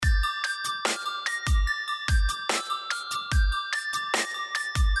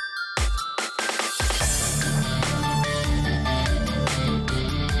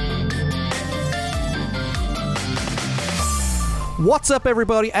What's up,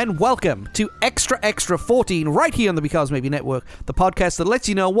 everybody, and welcome to Extra Extra 14 right here on the Because Maybe Network, the podcast that lets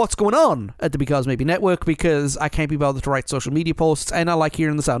you know what's going on at the Because Maybe Network, because I can't be bothered to write social media posts and I like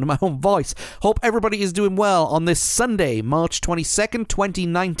hearing the sound of my own voice. Hope everybody is doing well on this Sunday, March 22nd,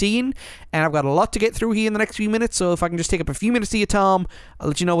 2019, and I've got a lot to get through here in the next few minutes, so if I can just take up a few minutes of your time, I'll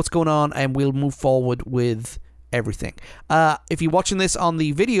let you know what's going on and we'll move forward with everything. If you're watching this on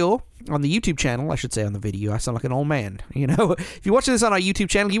the video, on the YouTube channel, I should say on the video, I sound like an old man, you know. If you're watching this on our YouTube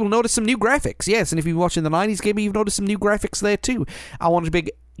channel, you will notice some new graphics, yes, and if you're watching the 90s game, you've noticed some new graphics there too. I want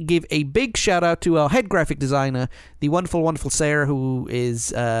to give a big shout out to our head graphic designer, the wonderful, wonderful Sarah, who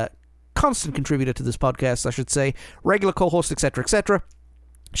is a constant contributor to this podcast, I should say, regular co-host, etc., etc.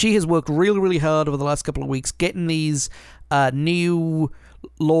 She has worked really, really hard over the last couple of weeks getting these new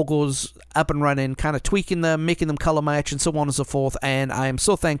logos up and running, kind of tweaking them, making them color match, and so on and so forth, and I am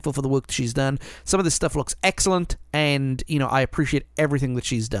so thankful for the work that she's done. Some of this stuff looks excellent, and, you know, I appreciate everything that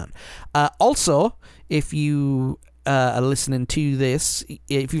she's done. Also, if you are listening to this,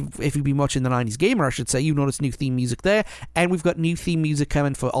 if you've been watching the 90s Gamer, I should say, you noticed new theme music there, and we've got new theme music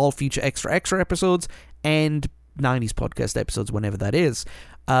coming for all future Extra Extra episodes, and 90s podcast episodes, whenever that is.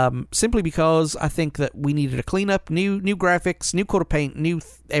 Simply because I think that we needed a cleanup, new graphics, new coat of paint, new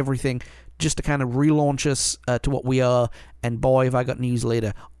everything, just to kind of relaunch us to what we are, and boy, have I got news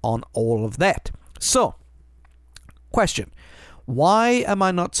later on all of that. So, question. Why am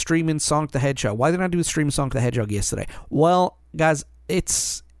I not streaming Sonic the Hedgehog? Why didn't I do a stream of Sonic the Hedgehog yesterday? Well, guys,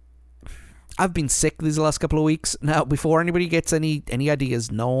 I've been sick these last couple of weeks. Now, before anybody gets any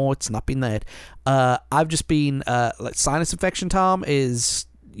ideas, no, it's not been that. I've just been, sinus infection time is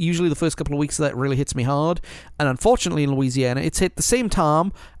usually the first couple of weeks that really hits me hard. And unfortunately in Louisiana, it's hit the same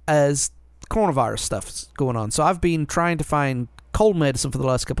time as coronavirus stuff's going on. So I've been trying to find cold medicine for the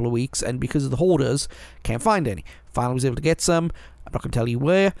last couple of weeks, and because of the hoarders, can't find any. Finally was able to get some. I'm not going to tell you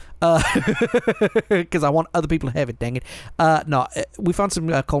where, because I want other people to have it, dang it. No, we found some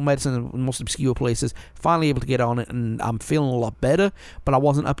cold medicine in the most obscure places. Finally able to get on it, and I'm feeling a lot better, but I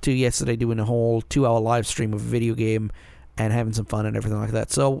wasn't up to yesterday doing a whole 2-hour live stream of a video game and having some fun and everything like that.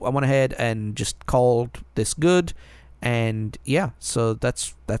 So I went ahead and just called this good, and yeah, so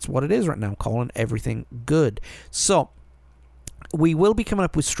that's what it is right now. I'm calling everything good. So we will be coming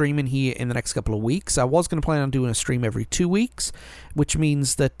up with streaming here in the next couple of weeks. I was going to plan on doing a stream every 2 weeks, which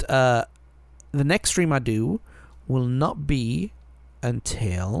means that the next stream I do will not be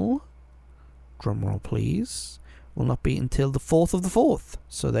until, drumroll please, will not be until the 4th of the 4th.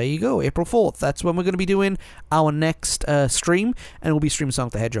 So there you go, April 4th. That's when we're going to be doing our next stream, and we'll be streaming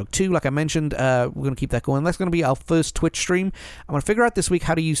Sonic the Hedgehog 2. Like I mentioned, we're going to keep that going. That's going to be our first Twitch stream. I'm going to figure out this week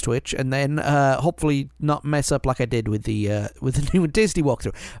how to use Twitch, and then hopefully not mess up like I did with the new Disney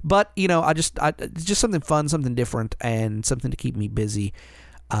walkthrough. But, you know, it's just something fun, something different, and something to keep me busy.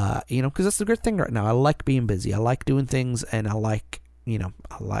 You know, because that's the great thing right now. I like being busy. I like doing things, and I like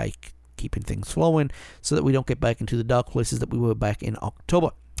keeping things flowing so that we don't get back into the dark places that we were back in October.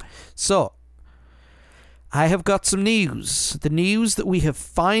 So, I have got some news. The news that we have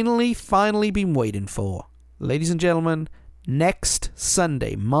finally been waiting for. Ladies and gentlemen, next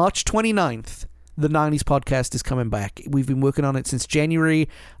Sunday, March 29th, the 90s podcast is coming back. We've been working on it since January.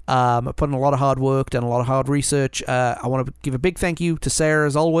 Put in a lot of hard work, done a lot of hard research. I want to give a big thank you to Sarah,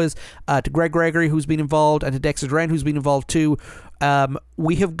 as always, to Greg Gregory, who's been involved, and to Dexter Duran, who's been involved too.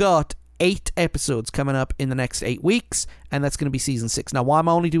 We have got 8 episodes coming up in the next 8 weeks, and that's going to be season 6. Now, why am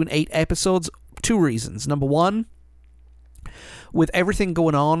I only doing 8 episodes? 2 reasons. Number one, with everything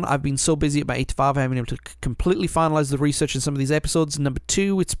going on, I've been so busy at my 8 to 5, I haven't been able to completely finalize the research in some of these episodes. Number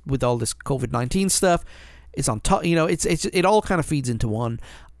 2, it's with all this COVID-19 stuff. It's on top, you know, it all kind of feeds into one.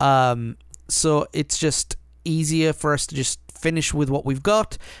 So it's just easier for us to just finish with what we've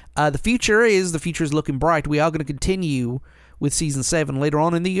got. The future is looking bright. We are going to continue with season 7 later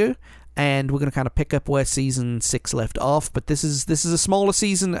on in the year, and we're going to kind of pick up where season 6 left off. But this is a smaller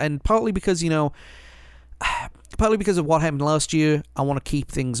season, and partly because, you know, partly because of what happened last year, I want to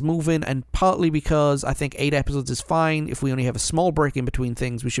keep things moving, and partly because I think 8 episodes is fine. If we only have a small break in between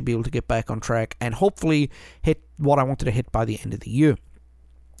things, we should be able to get back on track and hopefully hit what I wanted to hit by the end of the year.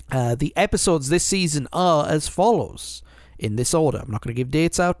 The episodes this season are as follows, in this order. I'm not going to give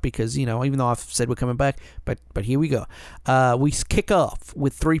dates out because, you know, even though I've said we're coming back, but here we go. We kick off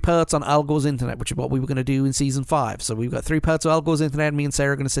with 3 parts on Al Gore's Internet, which is what we were going to do in season 5. So we've got 3 parts of Al Gore's Internet. Me and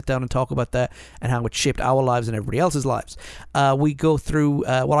Sarah are going to sit down and talk about that and how it shaped our lives and everybody else's lives. We go through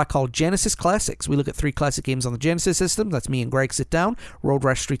what I call Genesis Classics. We look at 3 classic games on the Genesis system. That's me and Greg sit down. Road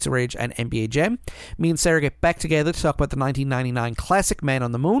Rash, Streets of Rage, and NBA Jam. Me and Sarah get back together to talk about the 1999 classic Man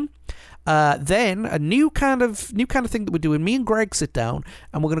on the Moon. Then a new kind of thing that we're doing. Me and Greg sit down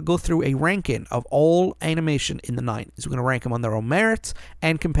and we're going to go through a ranking of all animation in the 90s. We're going to rank them on their own merits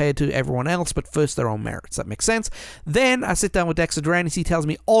and compared to everyone else, but first their own merits. That makes sense. Then I sit down with Dexter Duranis. He tells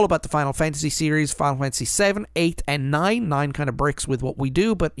me all about the Final Fantasy series, Final Fantasy 7, 8, and 9. 9 kind of breaks with what we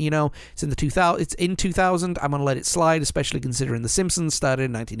do, but it's in the 2000. It's in 2000. I'm going to let it slide, especially considering The Simpsons started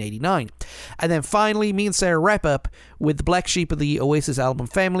in 1989. And then finally, me and Sarah wrap up with the Black Sheep of the Oasis album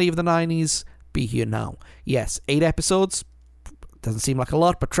family of the 90s. Be Here Now. Yes, 8 episodes. Doesn't seem like a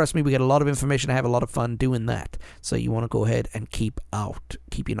lot, but trust me, we get a lot of information. I have a lot of fun doing that. So you want to go ahead and keep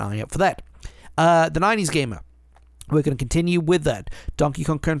an eye out for that. The 90s Gamer. We're going to continue with that. Donkey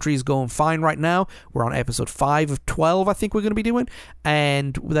Kong Country is going fine right now. We're on episode 5 of 12, I think we're going to be doing.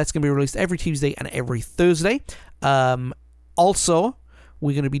 And that's going to be released every Tuesday and every Thursday. Also,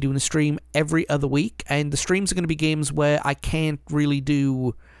 we're going to be doing a stream every other week. And the streams are going to be games where I can't really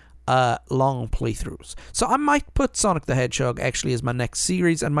do long playthroughs. So I might put Sonic the Hedgehog actually as my next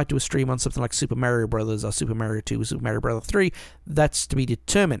series and might do a stream on something like Super Mario Brothers or Super Mario 2 or Super Mario Brothers 3. That's to be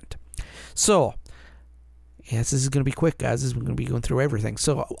determined. So, yes, this is going to be quick, guys. This is going to be going through everything.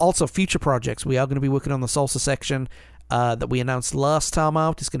 So, also future projects. We are going to be working on the Salsa section that we announced last time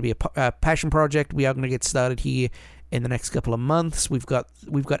out. It's going to be a passion project. We are going to get started here in the next couple of months. We've got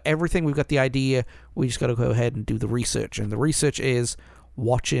everything. We've got the idea. We just got to go ahead and do the research. And the research is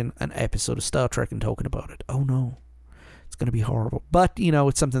watching an episode of Star Trek and talking about it. Oh no, it's going to be horrible. But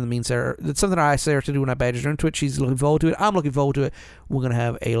it's something that means it's something I asked Sarah to do when I badgered her into it. She's looking forward to it. I'm looking forward to it. We're going to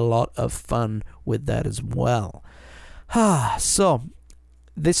have a lot of fun with that as well. So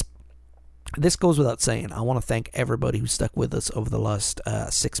this goes without saying. I want to thank everybody who stuck with us over the last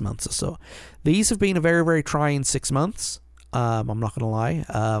 6 months or so. These have been a very, very trying 6 months. I'm not going to lie.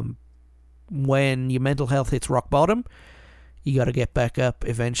 When your mental health hits rock bottom, you got to get back up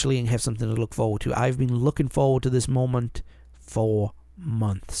eventually and have something to look forward to. I've been looking forward to this moment for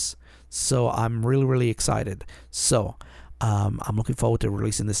months. So I'm really, really excited. So I'm looking forward to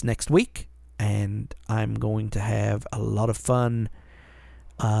releasing this next week. And I'm going to have a lot of fun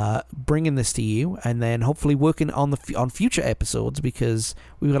bringing this to you. And then hopefully working on future episodes, because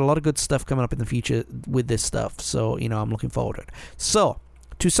we've got a lot of good stuff coming up in the future with this stuff. So, I'm looking forward to it. So,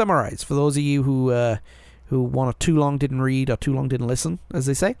 to summarize, for those of you who want to too long didn't read or too long didn't listen, as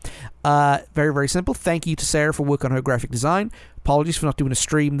they say. Very, very simple. Thank you to Sarah for work on her graphic design. Apologies for not doing a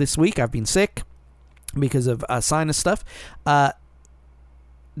stream this week. I've been sick because of sinus stuff.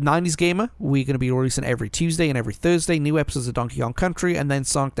 90s Gamer, we're going to be releasing every Tuesday and every Thursday new episodes of Donkey Kong Country and then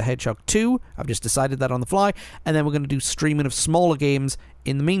Sonic the Hedgehog 2. I've just decided that on the fly. And then we're going to do streaming of smaller games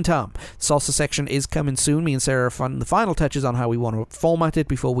in the meantime. Salsa section is coming soon. Me and Sarah are the final touches on how we want to format it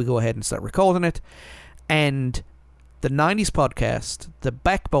before we go ahead and start recording it. And the 90s podcast, the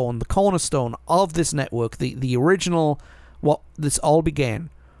backbone, the cornerstone of this network, the original, what this all began,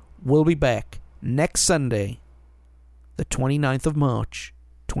 will be back next Sunday, the 29th of March,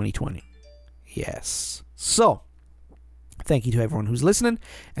 2020. Yes. So, thank you to everyone who's listening.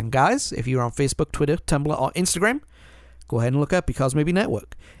 And guys, if you're on Facebook, Twitter, Tumblr, or Instagram, go ahead and look up Because Maybe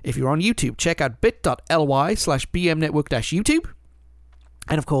Network. If you're on YouTube, check out bit.ly/bmnetwork-YouTube.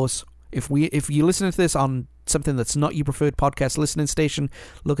 And of course, if you're listening to this on something that's not your preferred podcast listening station,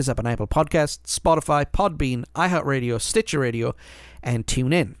 look us up on Apple Podcasts, Spotify, Podbean, iHeartRadio, Stitcher Radio, and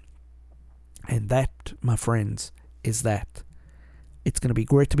tune in. And that, my friends, is that. It's going to be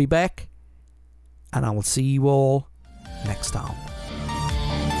great to be back, and I will see you all next time.